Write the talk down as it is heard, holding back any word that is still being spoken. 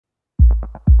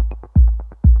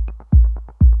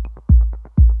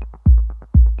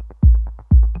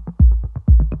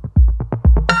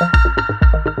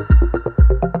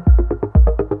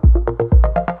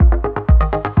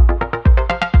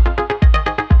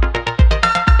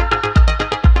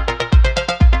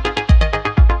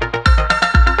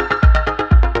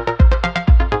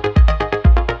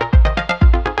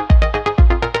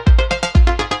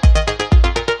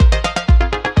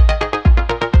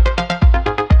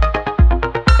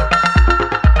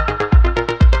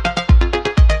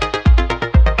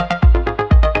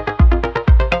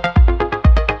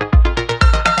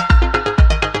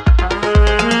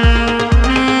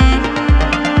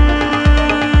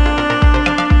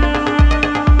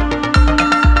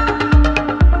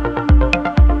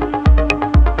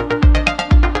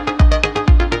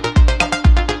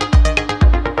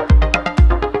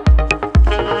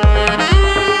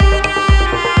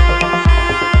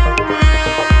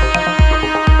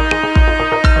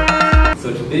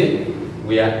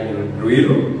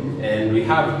Ruiru, and we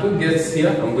have two guests here.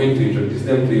 I'm going to introduce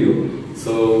them to you.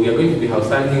 So we are going to be house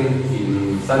hunting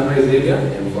in Sunrise area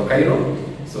and for Cairo.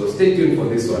 So stay tuned for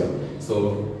this one.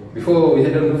 So before we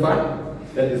head on to far,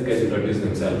 let these guys introduce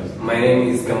themselves. My name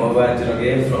is Kamova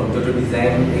Jiroge from Total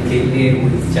Design, aka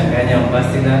with Changanya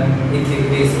Ambassador,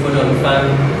 aka Spot on Fan.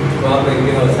 Go up and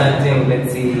give us hunting.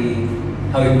 Let's see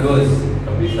how it goes.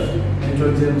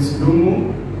 Intro James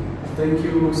Lumu. Thank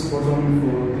you, Spot on,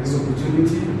 for this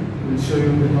opportunity. We'll show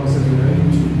you the house that we're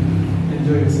going to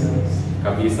enjoy yourselves.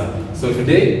 Kabisa. So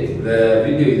today the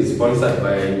video is sponsored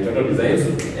by Total Designs,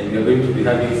 and we are going to be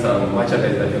having some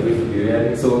merchandise that you're going to be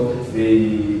wearing. So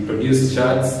they produce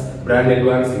shirts, branded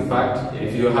ones. In fact,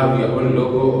 if you have your own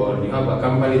logo or you have a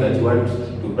company that you want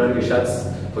to brand your shirts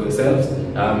for yourselves,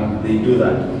 they do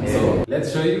that. Yeah. So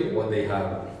let's show you what they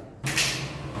have.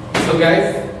 So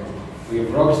guys,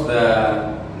 we've rocked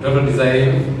the Total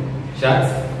Design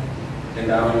shirts, and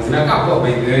zinakaa poa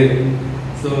by the way.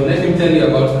 So let me tell you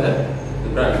about the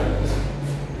brand.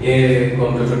 Yeah,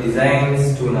 from Total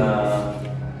Designs tuna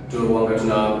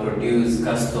produce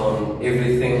custom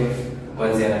everything,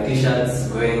 kuanzia t-shirts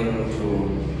going to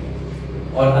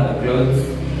all other clothes.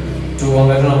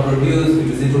 Tuna produce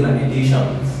vitu zetu na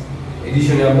editions.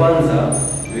 Edition ya kwanza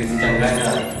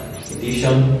tulizichanganya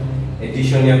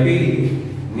edition ya pili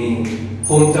ni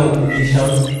hometown edition.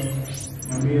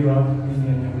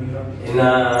 Na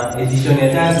edition ya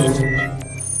tatu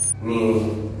ni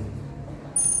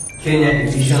Kenya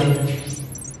edition.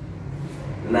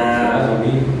 Na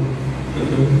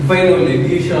final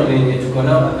edition yenye tuko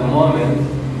nao at the moment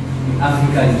ni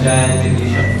African Giant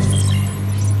edition.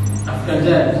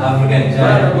 African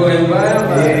Giant.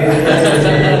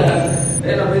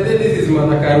 This is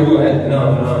Matakaru, eh? No.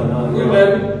 Good man.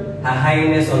 Her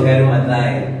Highness Ongari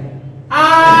Madai.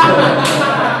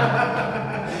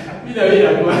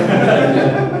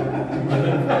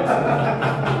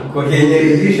 Kwa Kenya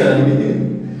edition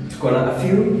tuko na a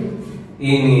few.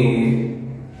 Hii ni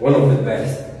one of the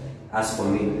best as for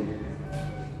me.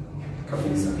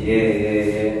 Kabisa.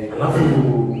 Yeah. Alafu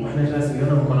manager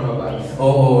siona mko na mabaki.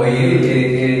 Oh,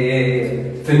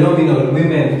 yeah. Phenomenal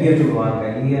women pia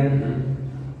tumeangalia.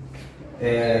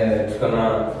 Tuko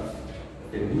na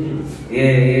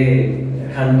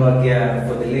handbag ya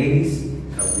for the ladies.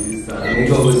 Kabisa. And it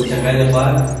was changanya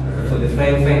bag for the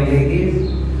fine ladies.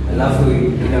 Alafu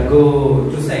ina go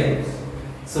two sides.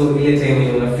 So ile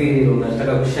time una feel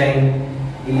unataka kushine,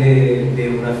 ile day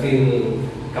una feel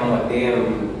kama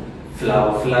damn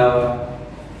flower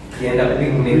kienda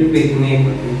picnic.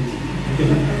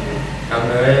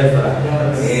 Kameweza.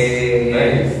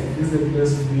 Nice. This is the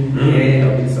place to be.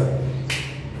 Kabisa.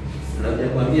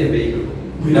 Nakwambia bei.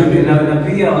 Na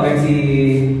pia wakati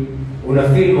una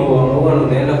feel maua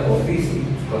unaenda kwa ofisi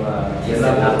kuna kiasi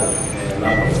hapo.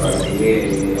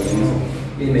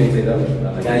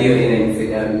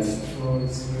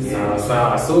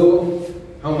 So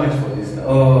how much for this?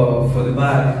 Oh, for the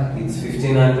bag it's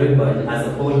 1,500, but as a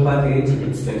whole package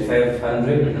it's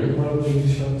 2,500. What about the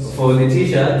shirts? For the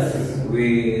t-shirts,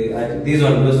 this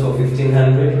one goes for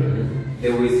 1,500.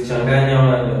 There was Changanya,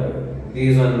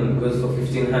 this one goes for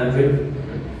 1,500.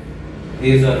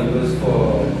 This one goes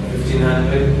for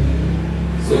 1,500.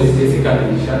 So it's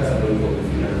basically shirts are going for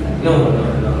 1,500. No.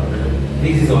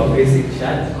 This is our basic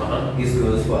shirt. This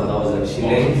goes for 1,000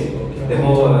 shillings. Okay. The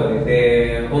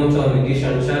hometown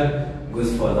edition shirt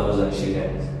goes for 1,000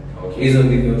 shillings. Okay. Hizo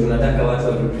ndivyo tunataka watu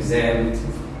wa represent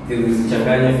the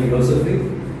philosophy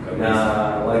na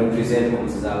wa represent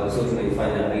homes zao, so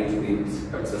tunaifanya a little bit.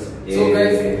 So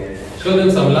guys, show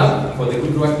them some love for the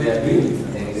good work they are doing.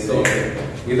 So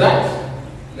with that,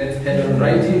 let's head on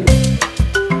right in.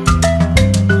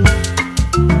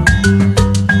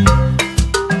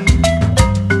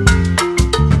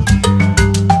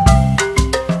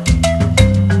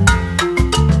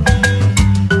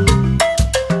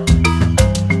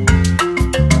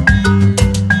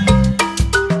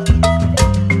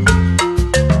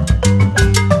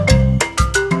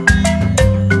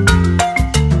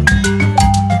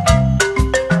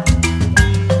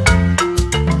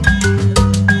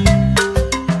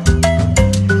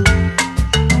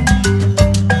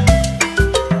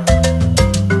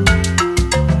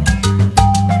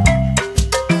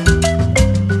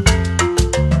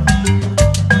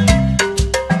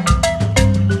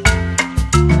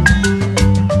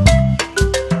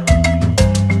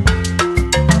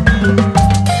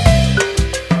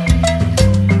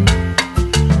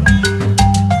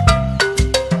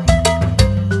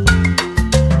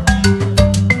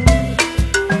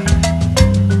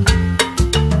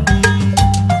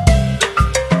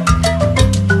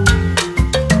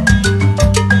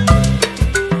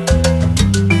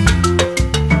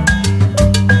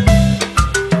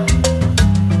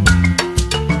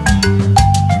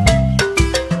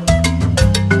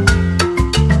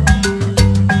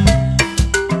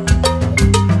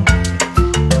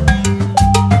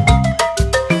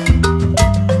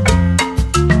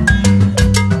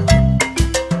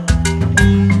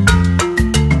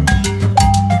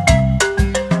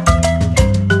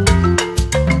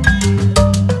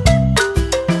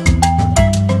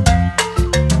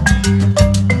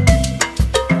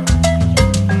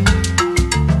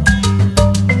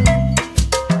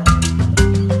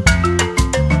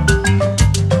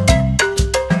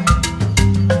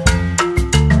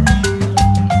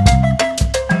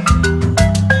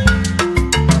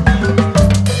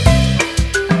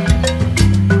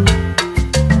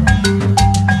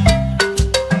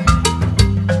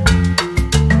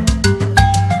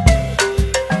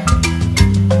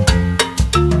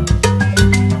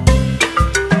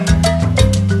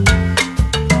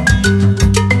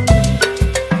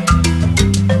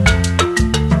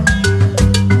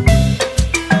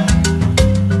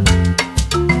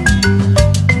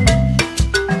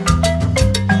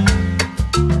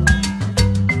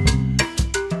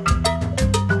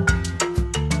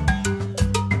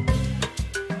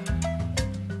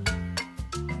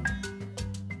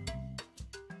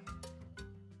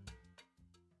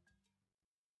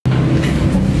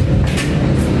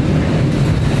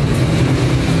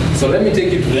 So let me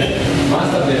take you to the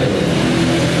master bedroom.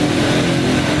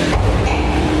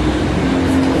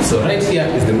 So right here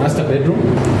is the master bedroom.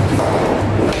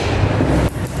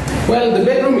 Well, the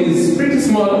bedroom is pretty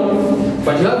small,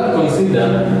 but you have to consider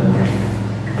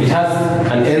it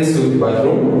has an ensuite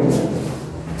bathroom.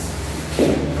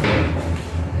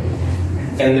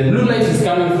 And the blue light is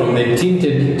coming from the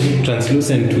tinted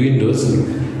translucent windows,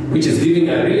 which is giving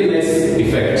a really nice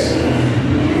effect.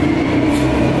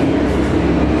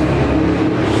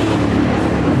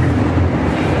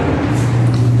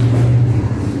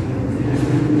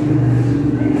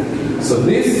 So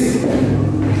this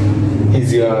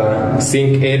is your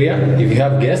sink area. If you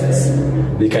have guests,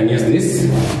 they can use this.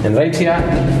 And right here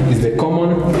is the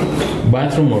common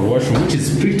bathroom or washroom, which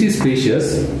is pretty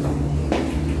spacious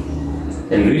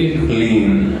and really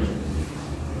clean.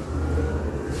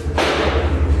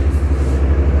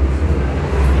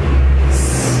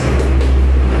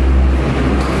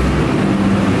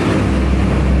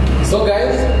 So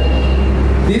guys,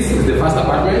 this is the first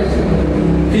apartment.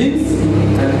 Pins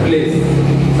and place,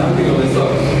 something of the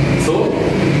sort. So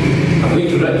I'm going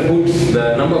to put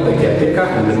the number of the caretaker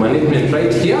and the management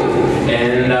right here,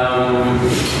 and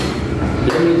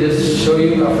let me just show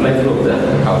you a fly through of the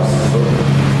house. So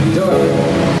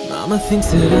enjoy. Mama thinks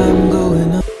that I'm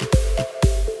going up.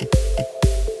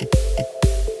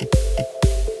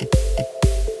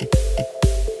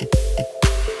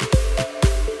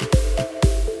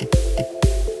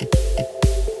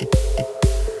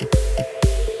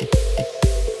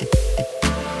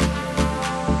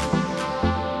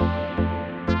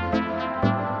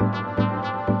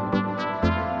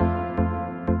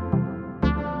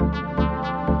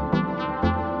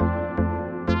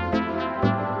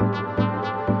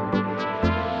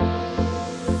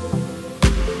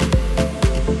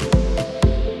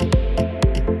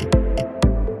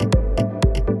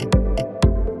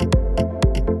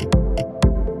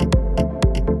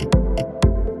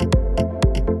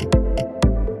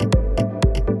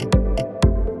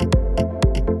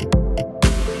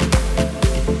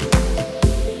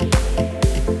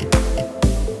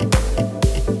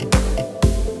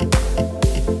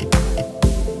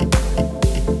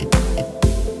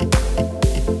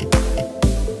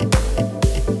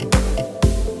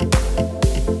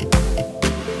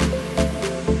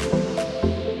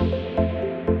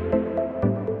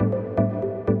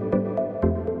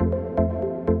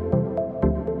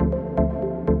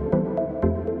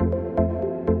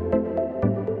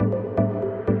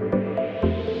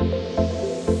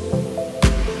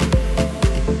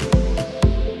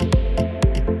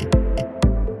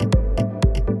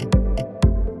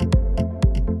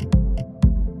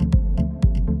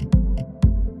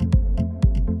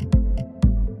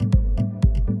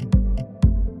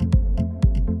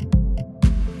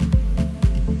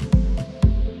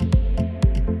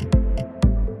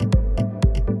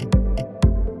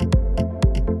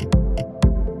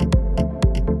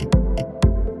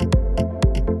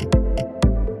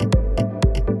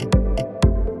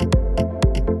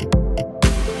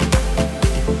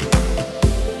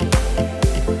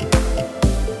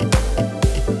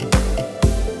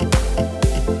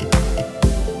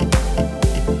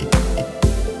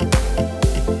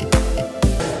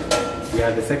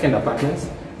 The second apartment.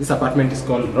 This apartment is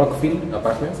called Rockfield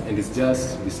Apartments, and it's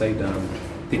just beside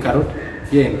Thika Road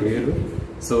here in Ruiru.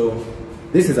 So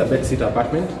this is a bedsitter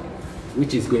apartment,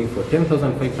 which is going for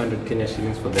 10,500 Kenya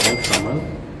shillings for the rent per month,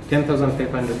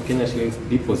 10,500 Kenya shillings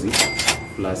deposit,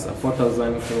 plus a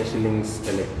 4,000 Kenya shillings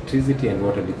electricity and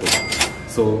water deposit.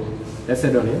 So let's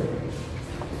head on in.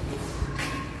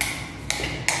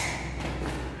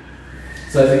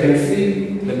 So as you can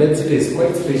see, the bedsitter is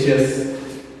quite spacious.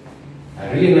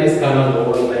 A really nice color,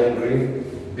 wall lime green,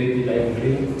 baby lime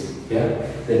green. Yeah,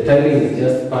 the tiling is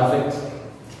just perfect.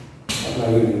 I'm not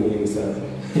really doing something.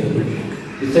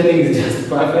 The tiling is just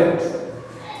perfect.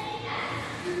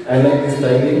 I like this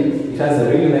tiling. It has a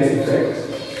really nice effect.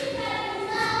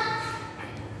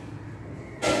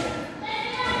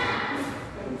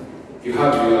 You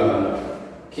have your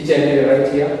kitchen area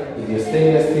right here with your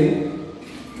stainless steel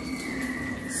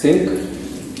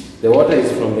sink. The water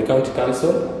is from the county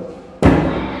council.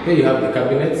 Here you have the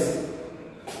cabinets,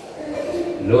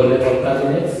 low level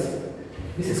cabinets.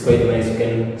 This is quite nice. You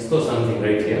can store something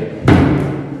right here.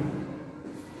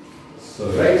 So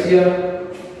right here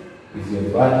is your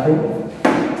bathroom.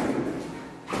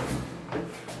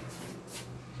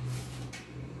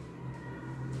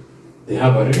 They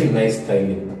have a really nice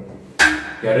tiling.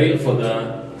 Your rail for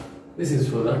the, this is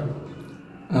for the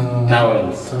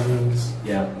towels.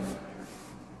 Yeah.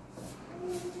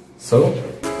 So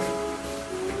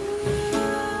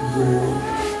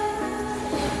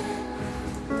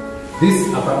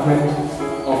This apartment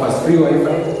offers free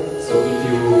Wi-Fi, so if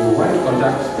you want to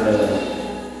contact the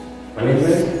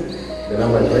management, the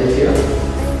number is right here.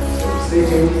 So stay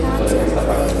tuned for the next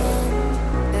apartment.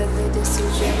 Every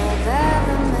decision I've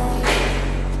ever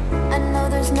made, I know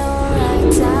there's no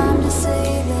right time to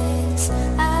say this.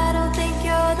 I don't think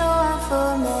you're the one for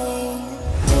me.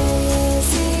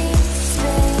 Dizzy,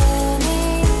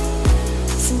 spinning,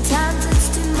 sometimes it's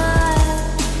too much.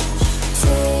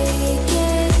 Take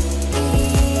it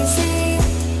easy,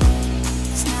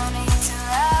 there's no need to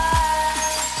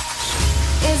rush.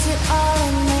 Is it all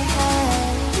in my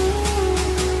head,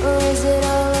 or is it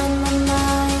all in my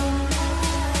mind?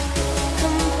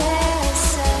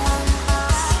 Comparison,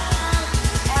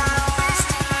 and I'm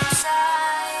wasting my time.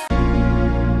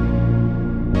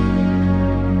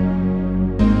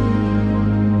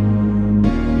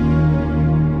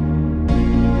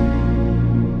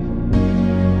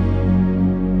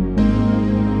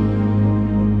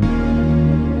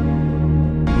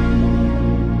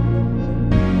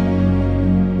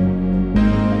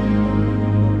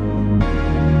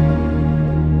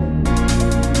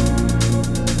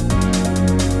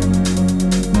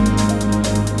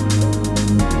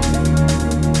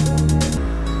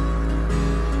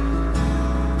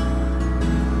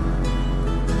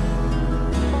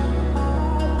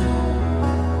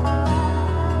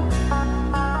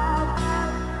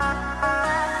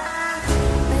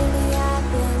 Lately I've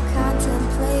been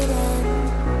contemplating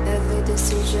every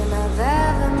decision I've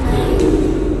ever made.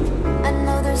 I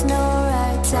know there's no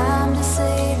right time to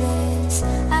say this.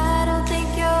 I don't think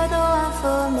you're the one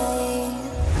for me.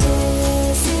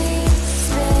 Dizzy,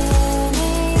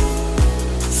 spinning,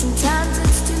 sometimes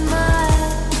it's too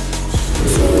much.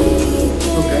 Take it.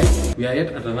 Okay, we are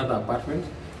yet at another apartment.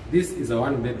 This is a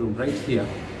one bedroom right here,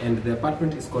 and the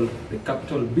apartment is called the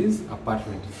Capital Biz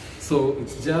apartment. So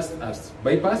it's just at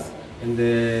bypass, and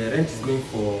the rent is going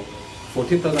for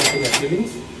 14,000 Kenya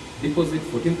shillings. Deposit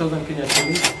 14,000 Kenya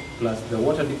shillings plus the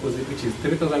water deposit, which is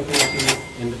 3,000 Kenya shillings,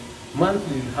 and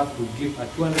monthly you have to give a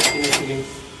 200 Kenya shillings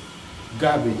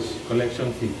garbage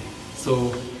collection fee.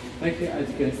 So right here, as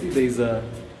you can see, there is a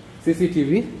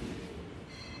CCTV.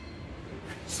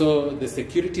 So the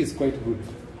security is quite good.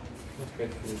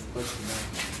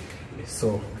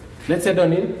 So let's head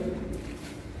on in.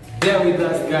 Bear with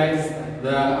us, guys.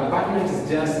 The apartment is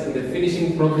just in the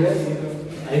finishing progress.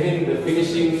 I mean the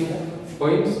finishing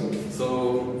point.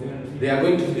 So they are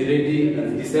going to be ready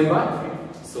in December.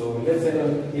 So let's head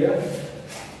on here.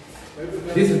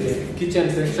 This is the kitchen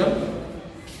section.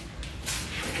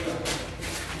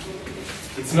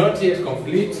 It's not yet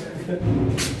complete,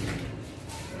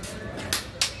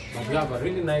 but we have a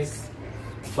really nice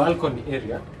balcony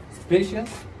area, spacious,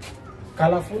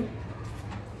 colorful,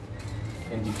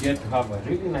 and you get to have a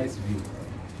really nice view.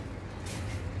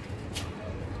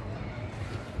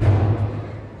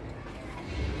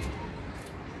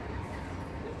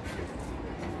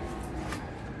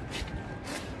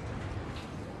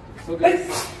 So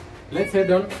guys, let's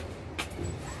head on.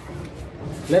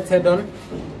 Let's head on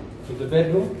to the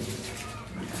bedroom.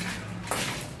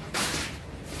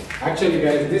 Actually,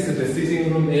 guys, this is the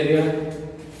sitting room area.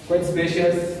 Quite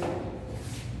spacious.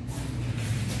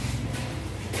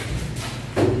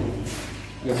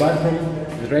 The bathroom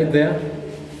is right there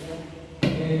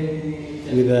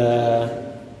with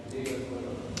a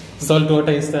salt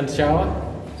water instant shower.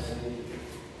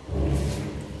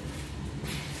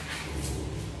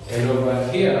 And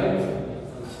over here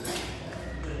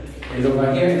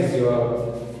is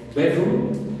your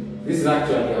bedroom. This is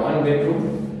actually a one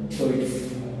bedroom, so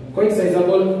it's quite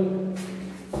sizable.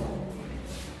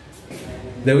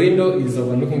 The window is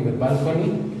overlooking the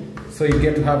balcony, so you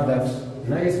get to have that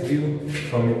nice view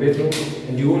from your bedroom,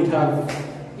 and you won't have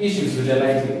issues with the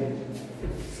lighting.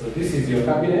 So this is your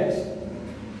cabinet,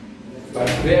 but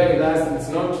bear with us, it's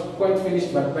not quite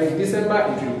finished, but by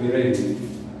December it will be ready.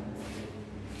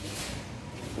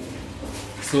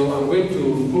 So I'm going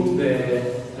to put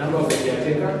the number of the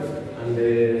caretaker and the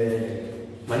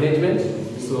management,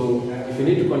 so if you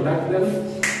need to contact them,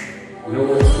 you know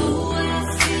what to do.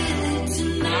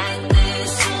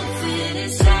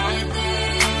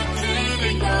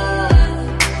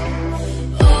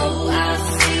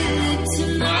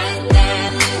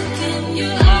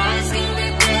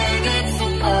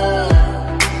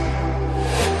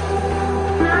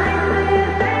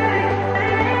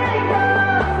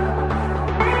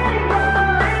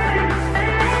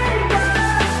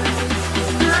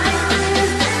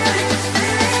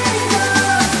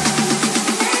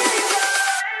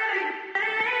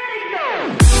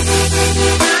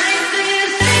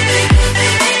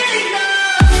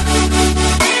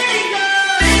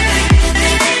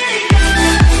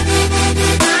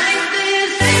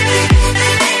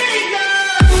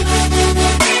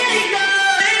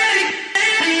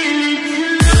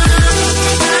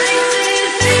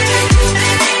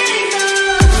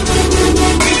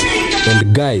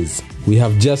 Guys, we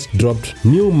have just dropped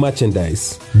new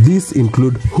merchandise. These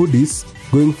include hoodies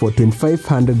going for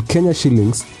 2500 Kenya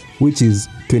shillings, which is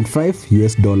 $25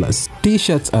 US.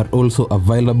 T-shirts are also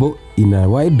available in a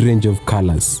wide range of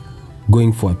colors,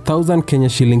 going for 1000 Kenya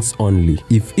shillings only.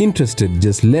 If interested,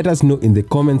 just let us know in the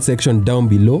comment section down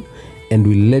below and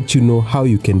we'll let you know how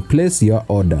you can place your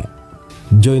order.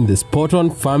 Join the Spot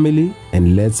On family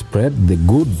and let's spread the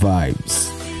good vibes.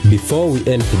 Before we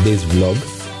end today's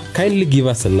vlog, kindly give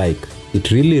us a like.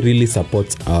 It really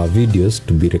supports our videos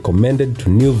to be recommended to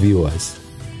new viewers.